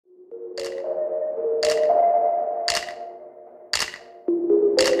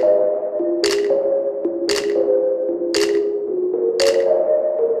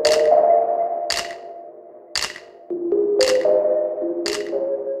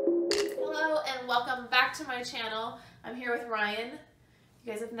welcome back to my channel. I'm here with Ryan.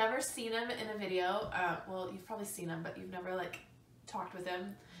 You guys have never seen him in a video. Well, you've probably seen him, but you've never like talked with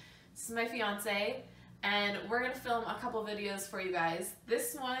him. This is my fiance, and we're gonna film a couple videos for you guys.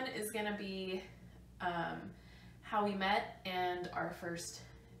 This one is gonna be how we met and our first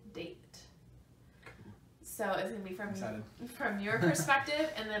date. So it's gonna be from your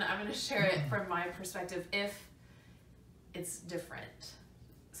perspective, and then I'm gonna share it from my perspective if it's different.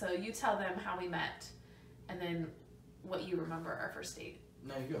 So you tell them how we met, and then what you remember our first date.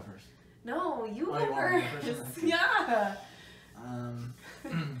 No, you go first. No, you go first. Okay. Yeah.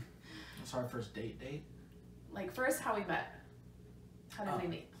 What's our first date? Like first, how we met. How did we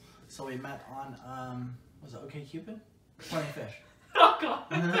meet? So we met on was it OkCupid? Plenty of Fish. Oh God.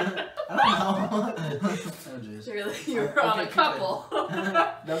 I don't know. Oh jeez. Really, you were on a couple.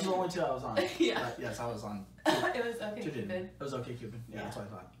 That was the only two I was on. Yeah. But yes, I was on. It was OkCupid. It was OkCupid. Yeah, that's what I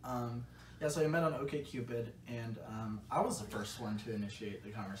thought. Yeah, so we met on OkCupid, and I was the first one to initiate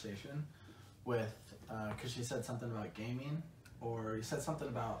the conversation with, because she said something about gaming, or you said something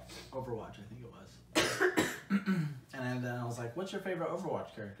about Overwatch, I think it was. And then I was like, "What's your favorite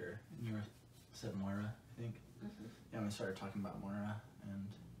Overwatch character?" And you said Moira, I think. Mm-hmm. Yeah, and we started talking about Moira, and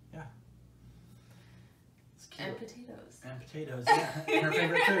yeah. It's cute. And potatoes. And potatoes, yeah. And her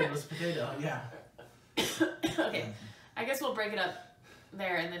favorite food was potato, yeah. Okay, I guess we'll break it up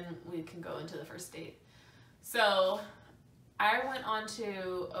there, and then we can go into the first date. So I went on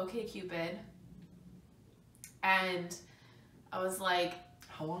to OkCupid, and I was like,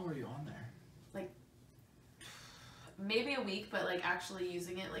 how long were you on there? Like maybe a week, but like actually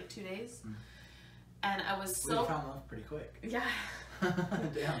using it like 2 days. And I was so... Well, you found love pretty quick. Yeah.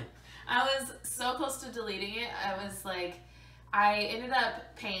 Damn. I was so close to deleting it. I was like, I ended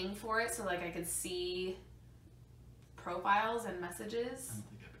up paying for it so like I could see profiles and messages.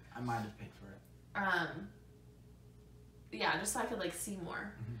 I might have paid for it. Yeah, just so I could like see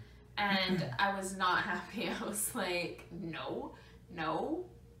more. And I was not happy. I was like, no,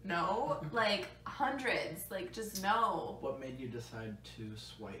 like hundreds, like just no. What made you decide to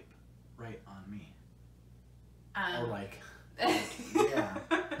swipe right on me? Or like, yeah,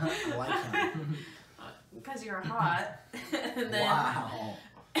 I like him. Because you're hot. And then, wow.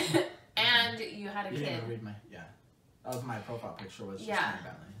 And you had a kid. You didn't read my, yeah. That was my profile picture, was just me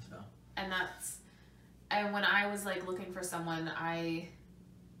Bentley, so. And when I was like looking for someone, I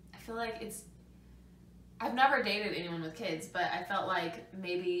feel like I've never dated anyone with kids, but I felt like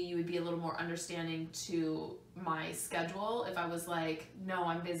maybe you would be a little more understanding to my schedule if I was like, no,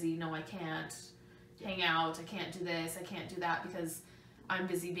 I'm busy, no, I can't hang out, I can't do this, I can't do that because I'm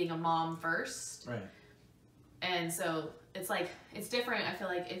busy being a mom first. Right. And so it's like, it's different. I feel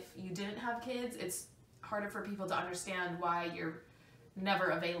like if you didn't have kids, it's harder for people to understand why you're never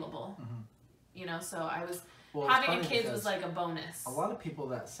available. You know, so I was, having kids was like a bonus. A lot of people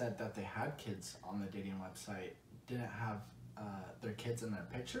that said that they had kids on the dating website didn't have their kids in their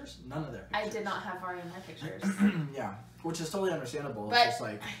pictures. None of their pictures. I did not have Ari in my pictures. Yeah, which is totally understandable. But it's just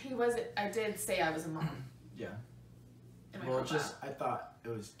like, he wasn't, I did say I was a mom. Yeah. Well, I thought it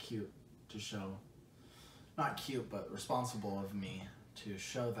was cute to show, not cute, but responsible of me to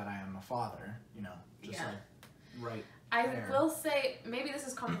show that I am a father, you know, just like there. I will say, maybe this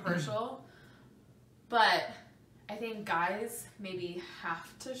is controversial, but I think guys maybe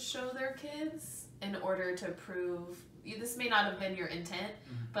have to show their kids in order to prove, this may not have been your intent,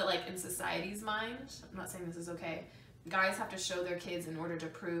 but like in society's mind, I'm not saying this is okay, guys have to show their kids in order to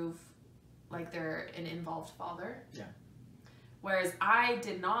prove like they're an involved father. Yeah. Whereas I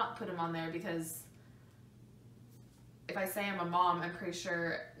did not put him on there because if I say I'm a mom, I'm pretty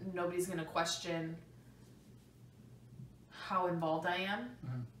sure nobody's going to question how involved I am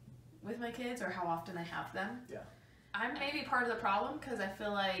with my kids or how often I have them. Yeah. I'm maybe part of the problem because I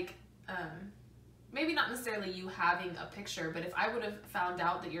feel like, maybe not necessarily you having a picture, but if I would have found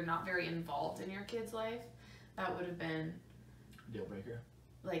out that you're not very involved in your kid's life, that would have been deal breaker.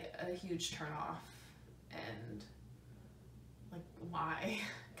 Like a huge turn off. And like, why?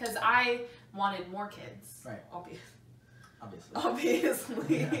 Because I wanted more kids. Right. Obviously.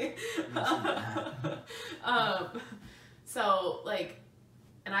 Yeah. So like,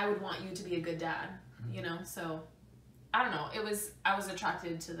 and I would want you to be a good dad, you know? So I don't know. I was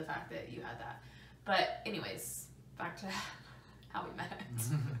attracted to the fact that you had that. But anyways, back to how we met.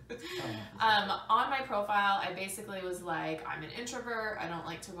 On my profile, I basically was like, I'm an introvert. I don't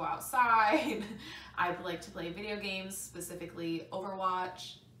like to go outside. I like to play video games, specifically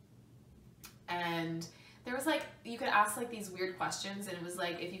Overwatch. And there was like, you could ask like these weird questions, and it was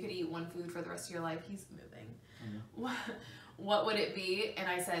like, if you could eat one food for the rest of your life, he's moving. what would it be? And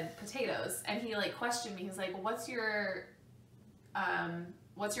I said potatoes. And he like questioned me. He's like, what's your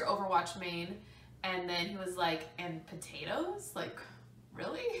Overwatch main? And then he was like, and potatoes? Like,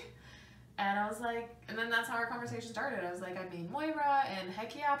 really? And I was like, and then that's how our conversation started. I was like, I mean Moira, and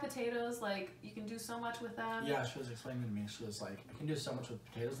heck yeah, potatoes. Like, you can do so much with them. Yeah, she was explaining to me. She was like, I can do so much with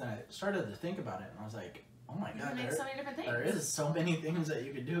potatoes. And I started to think about it, and I was like, oh my god, you can make so many different things. There is so many things that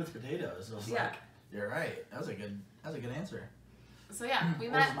you could do with potatoes. I was like, you're right. That was a good answer. So yeah, we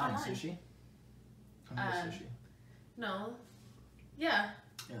met online. Sushi? Sushi. No. Yeah.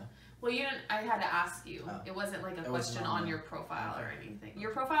 Yeah. Well, you didn't. I had to ask you. Oh. It wasn't like a question on your profile or anything.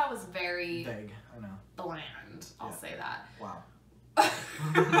 Your profile was very vague. I know. Bland. I'll say that. Wow.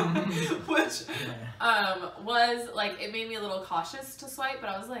 Which was like, it made me a little cautious to swipe, but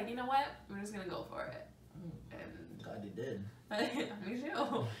I was like, you know what? I'm just gonna go for it. And glad you did. Me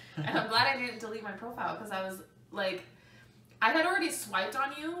too. And I'm glad I didn't delete my profile because I was like, I had already swiped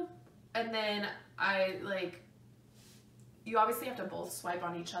on you, and then I like. You obviously have to both swipe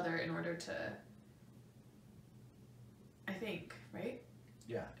on each other in order to, I think, right?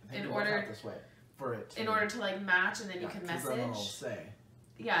 Yeah. I think in order to swipe for it. In order to like match, and then you can message. Then it'll say.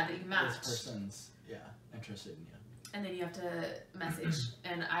 Yeah, that you match. This person's interested in you. And then you have to message.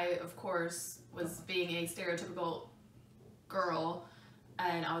 And I, of course, was being a stereotypical girl,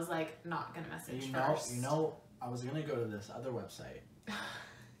 and I was like, not gonna message first. You know, I was gonna go to this other website.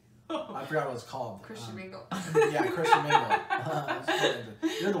 I forgot what it's called. Christian Mingle. Yeah, Christian Mingle.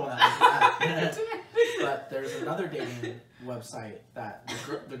 You're the one that was that. But there's another dating website that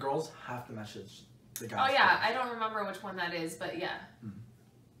the girls have to message the guys. Oh yeah, I don't remember which one that is, but yeah.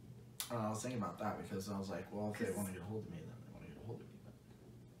 I was thinking about that because I was like, well, if they want to get a hold of me, then they want to get a hold of me.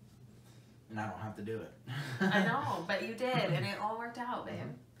 And I don't have to do it. I know, but you did, and it all worked out,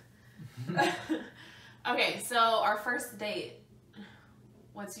 babe. Okay, so our first date.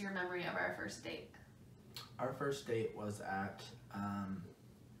 What's your memory of our first date? Our first date was at...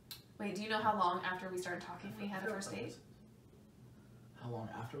 Wait, do you know how long after we started talking we had a first date? How long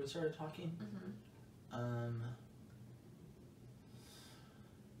after we started talking?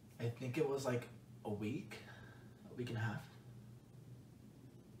 I think it was like a week and a half.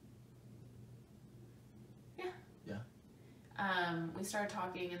 Yeah. Yeah. We started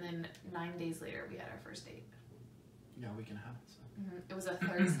talking, and then 9 days later we had our first date. Yeah, a week and a half. So. It was a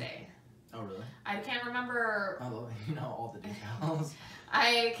Thursday. Oh, really? I can't remember. Oh, you know all the details.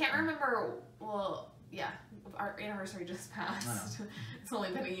 I can't remember. Well, yeah, our anniversary just passed. It's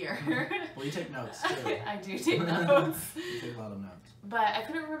only been a year. Well, you take notes too. I do take notes. You take a lot of notes. But I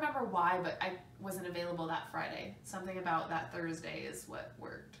couldn't remember why. But I wasn't available that Friday. Something about that Thursday is what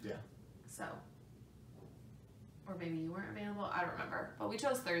worked. Yeah. So. Or maybe you weren't available. I don't remember. But we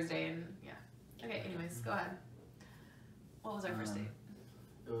chose Thursday, and yeah. Okay. Anyways, go ahead. What was our first date?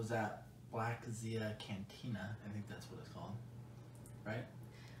 It was at Black Zia Cantina. I think that's what it's called. Right?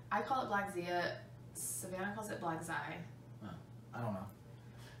 I call it Black Zia. Savannah calls it Black Zai. Oh, I don't know.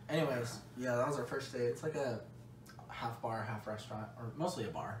 Anyways, yeah, that was our first date. It's like a half bar, half restaurant, or mostly a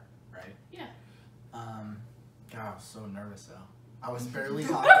bar, right? Yeah. God, I was so nervous though. I was barely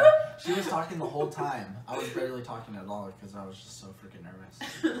talking. She was talking the whole time. I was barely talking at all because I was just so freaking nervous.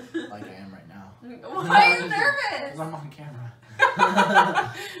 Like I am right now. Why are you nervous? Because I'm on camera.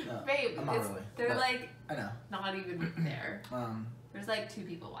 No, babe, I'm not really. They're like, I know. Not even there. There's like 2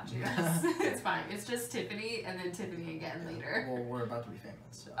 people watching us. It's fine. It's just Tiffany and then Tiffany again later. Well, we're about to be famous.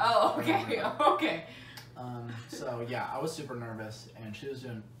 So oh, okay. Okay. So yeah, I was super nervous, and she was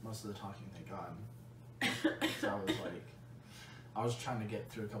doing most of the talking. Thank God. So I was like. I was trying to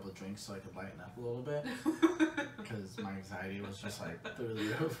get through a couple of drinks so I could lighten up a little bit because my anxiety was just like through the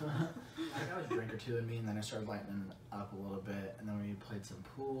roof. I got a drink or two in me, and then I started lightening up a little bit, and then we played some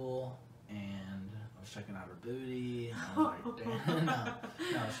pool, and I was checking out her booty, and I was like, damn.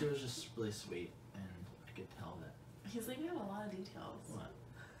 No, she was just really sweet, and I could tell that. He's leaving out a lot of details.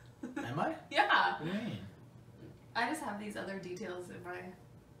 What? Am I? Yeah. What do you mean? I just have these other details in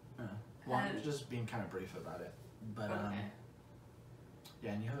my well, I'm just being kind of brief about it. But, okay.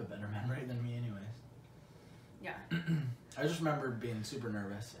 Yeah, and you have a better memory than me anyways. Yeah. I just remember being super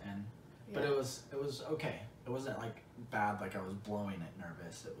nervous, but it was okay. It wasn't like bad, like I was blowing it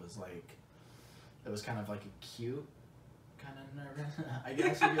nervous. It was like, it was kind of like a cute kind of nervous, I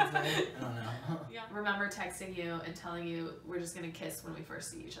guess you could say. I don't know. Yeah. Remember texting you and telling you we're just going to kiss when we first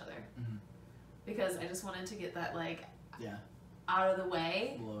see each other. Because I just wanted to get that like out of the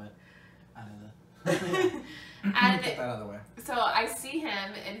way. Blow it out of the... and get that out of the way. So I see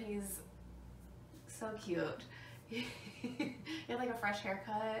him, and he's so cute. He had like a fresh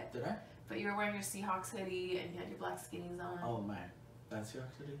haircut. Did I? But you were wearing your Seahawks hoodie and you had your black skinnies on. Oh, that's your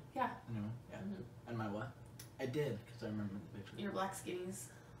hoodie? Yeah. Anyway, yeah. And my what? I did, because I remember the picture. Your black skinnies.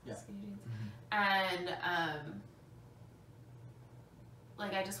 Yeah. Skinny jeans. And,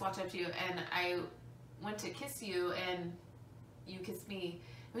 like, I just walked up to you and I went to kiss you and you kissed me.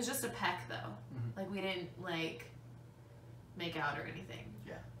 It was just a peck, though. Like, we didn't, like, make out or anything.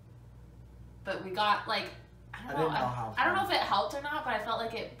 Yeah. But we got, like, I don't know if it helped or not, but I felt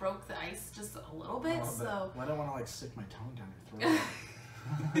like it broke the ice just a little bit. So I don't want to like stick my tongue down your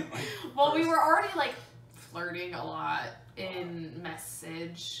throat. Well, we were already like flirting a lot in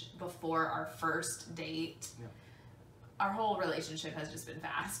message before our first date. Yeah. Our whole relationship has just been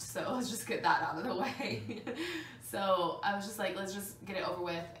fast, so let's just get that out of the way. So I was just like, let's just get it over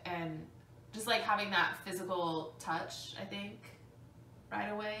with, and just like having that physical touch, I think, right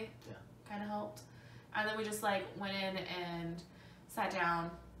away, kind of helped. And then we just like went in and sat down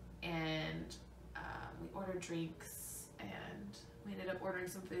and we ordered drinks and we ended up ordering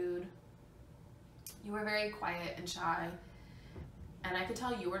some food. You were very quiet and shy and I could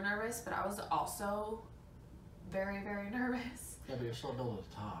tell you were nervous, but I was also very, very nervous. Yeah, but you're still able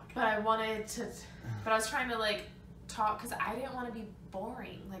to talk. But I was trying to like talk because I didn't want to be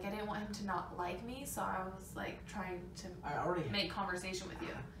boring. Like I didn't want him to not like me, so I was like trying to make conversation with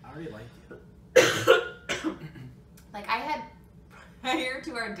you. I already liked you. Like I had, prior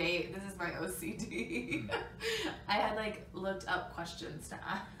to our date, this is my OCD, I had like looked up questions to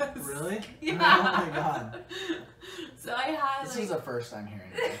ask. Really? Yeah. Oh my god. So I had This is the first time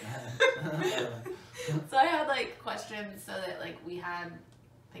hearing it. So I had like questions so that like we had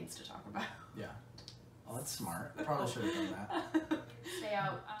things to talk about. Yeah. Oh, that's smart. I probably should have done that. Stay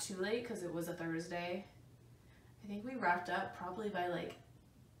out too late because it was a Thursday. I think we wrapped up probably by like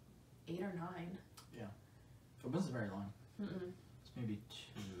 8 or 9. Yeah. It wasn't very long. It's maybe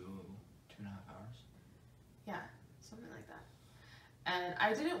 2.5 hours. Yeah, something like that. And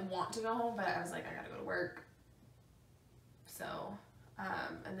I didn't want to go home, but I was like, I gotta go to work. So,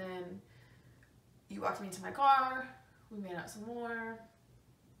 and then you walked me to my car. We made out some more.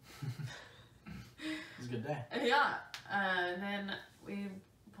 It was a good day. Yeah. And then we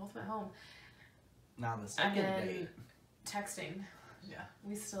both went home. Now the second date. Texting. Yeah.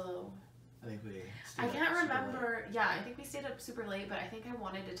 We still... I think we stayed I up can't super remember. late. Yeah, I think we stayed up super late, but I think I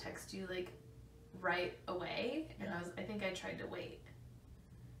wanted to text you like right away, and I think I tried to wait.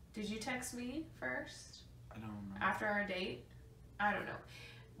 Did you text me first? I don't remember. After our date? I don't know.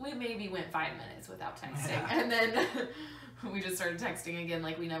 We maybe went 5 minutes without texting, and then we just started texting again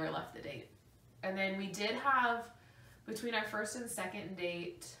like we never left the date. And then we did have, between our first and second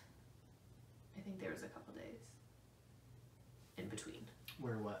date, I think there was a couple days in between.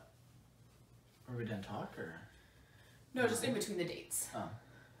 Where what? Where we didn't talk, or? No, just in between the dates. Oh.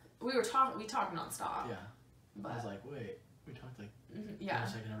 We talked nonstop. Yeah. But I was like, wait, we talked like yeah. a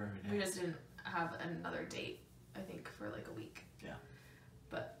second every day. We just didn't have another date, I think, for like a week. Yeah.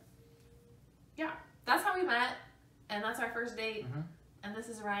 But yeah, that's how we met, and that's our first date. And this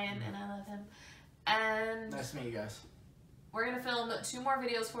is Ryan, and I love him. And nice to meet you guys. We're gonna film 2 more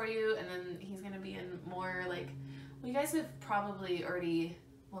videos for you, and then he's gonna be in more like. Well, you guys have probably already.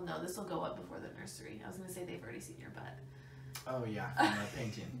 Well, no, this will go up before the nursery. I was gonna say they've already seen your butt. Oh yeah, from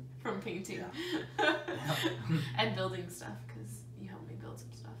painting. From painting. Yeah. And building stuff, because you helped me build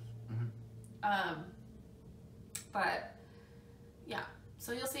some stuff. But yeah,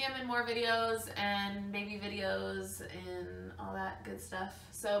 so you'll see him in more videos and baby videos and all that good stuff.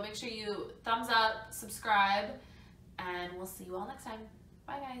 So make sure you thumbs up, subscribe, and we'll see you all next time.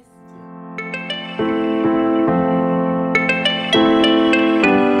 Bye guys.